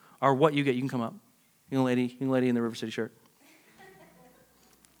now are what you get. You can come up. Young lady in the River City shirt.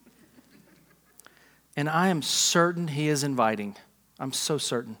 And I am certain he is inviting. I'm so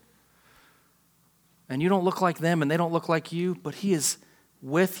certain. And you don't look like them and they don't look like you, but he is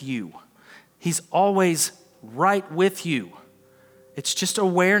with you. He's always right with you. It's just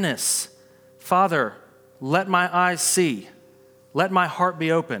awareness. Father, let my eyes see. Let my heart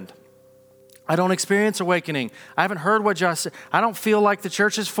be opened. I don't experience awakening. I haven't heard what Josh said. I don't feel like the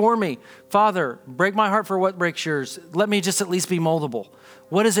church is for me. Father, break my heart for what breaks yours. Let me just at least be moldable.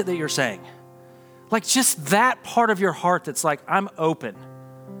 What is it that you're saying? Like just that part of your heart that's like, I'm open.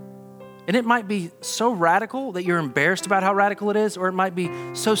 And it might be so radical that you're embarrassed about how radical it is, or it might be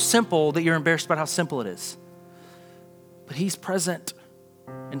so simple that you're embarrassed about how simple it is. But he's present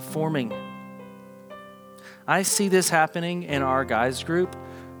and forming. I see this happening in our guys group,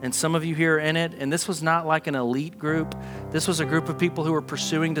 and some of you here are in it, and this was not like an elite group. This was a group of people who were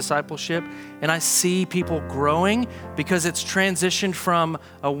pursuing discipleship, and I see people growing because it's transitioned from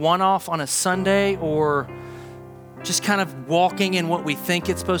a one-off on a Sunday or just kind of walking in what we think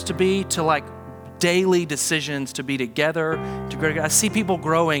it's supposed to be to like daily decisions to be together. I see people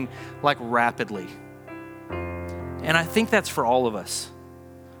growing like rapidly. And I think that's for all of us.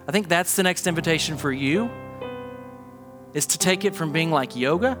 I think that's the next invitation for you, is to take it from being like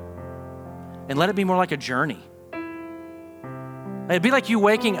yoga and let it be more like a journey. It'd be like you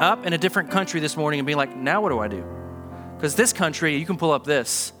waking up in a different country this morning and being like, now what do I do? Because this country, you can pull up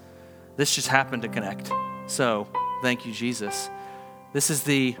this. This just happened to connect. So thank you, Jesus. This is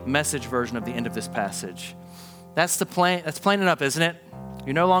the Message version of the end of this passage. That's plain enough, isn't it?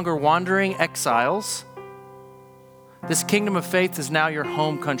 You're no longer wandering exiles. This kingdom of faith is now your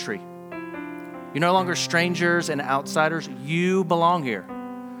home country. You're no longer strangers and outsiders. You belong here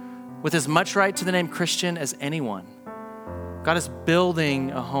with as much right to the name Christian as anyone. God is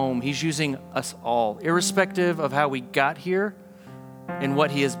building a home. He's using us all, irrespective of how we got here and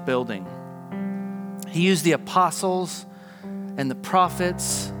what he is building. He used the apostles and the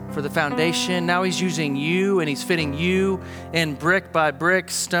prophets for the foundation. Now he's using you, and he's fitting you in brick by brick,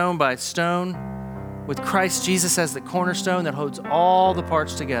 stone by stone, with Christ Jesus as the cornerstone that holds all the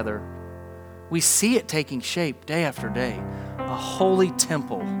parts together. We see it taking shape day after day, a holy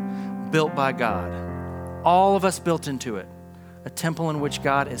temple built by God. All of us built into it, a temple in which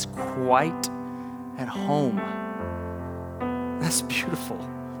God is quite at home. That's beautiful.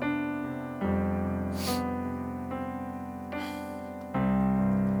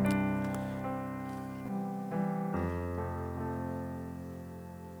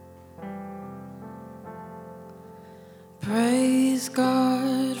 Praise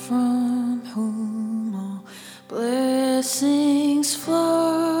God from whom all blessings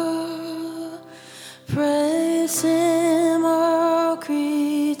flow. Praise him, all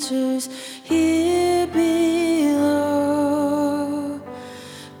creatures here below.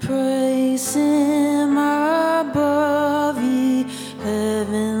 Praise him above, ye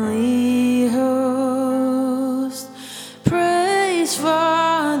heavenly host. Praise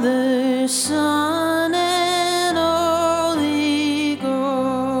Father, Son, and Holy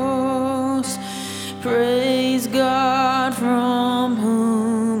Ghost. Praise God from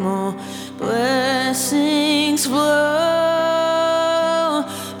whom all blessings flow.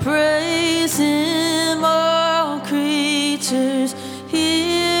 Praise him, all creatures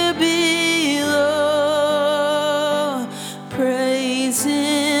here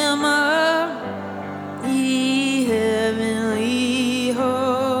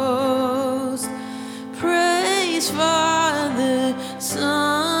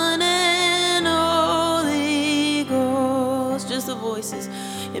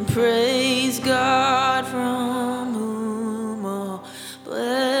and praise God from whom all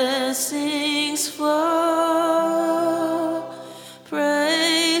blessings flow.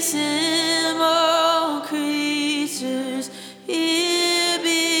 Praise Him, all creatures here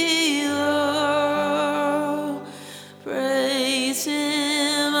below. Praise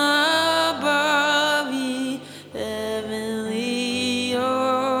Him above, ye heavenly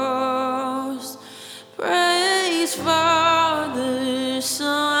hosts. Praise Father,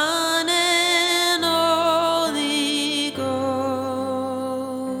 Son, and Holy Ghost.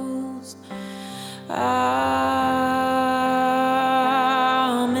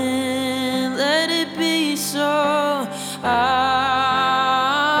 Amen. Let it be so. Amen.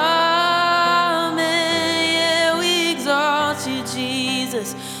 Yeah, we exalt you,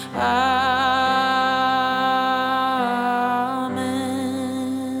 Jesus. Amen.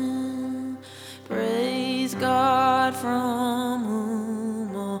 Praise God from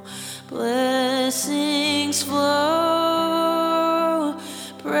whom all blessings flow.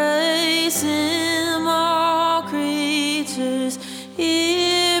 Praise Him, all creatures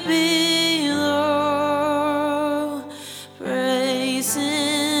here below. Praise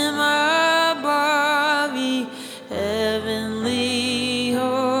Him above, ye heavenly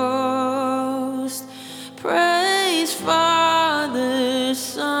host. Praise Father,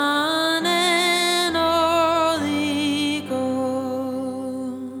 Son, and Holy Ghost.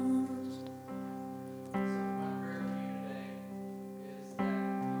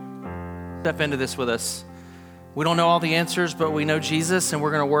 Step into this with us. We don't know all the answers, but we know Jesus, and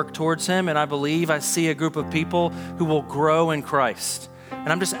we're going to work towards Him. And I believe I see a group of people who will grow in Christ. And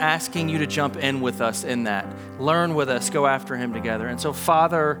I'm just asking you to jump in with us in that. Learn with us, go after Him together. And so,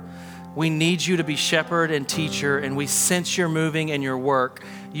 Father, we need you to be shepherd and teacher, and we sense you're moving in your work.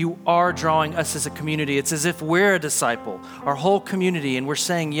 You are drawing us as a community. It's as if we're a disciple, our whole community, and we're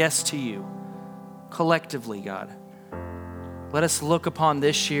saying yes to you collectively, God. Let us look upon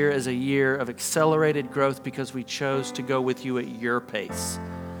this year as a year of accelerated growth because we chose to go with you at your pace,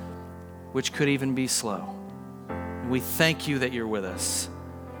 which could even be slow. And we thank you that you're with us.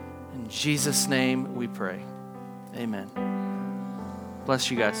 In Jesus' name we pray. Amen.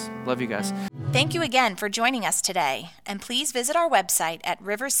 Bless you guys. Love you guys. Thank you again for joining us today, and please visit our website at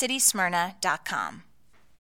rivercitysmyrna.com.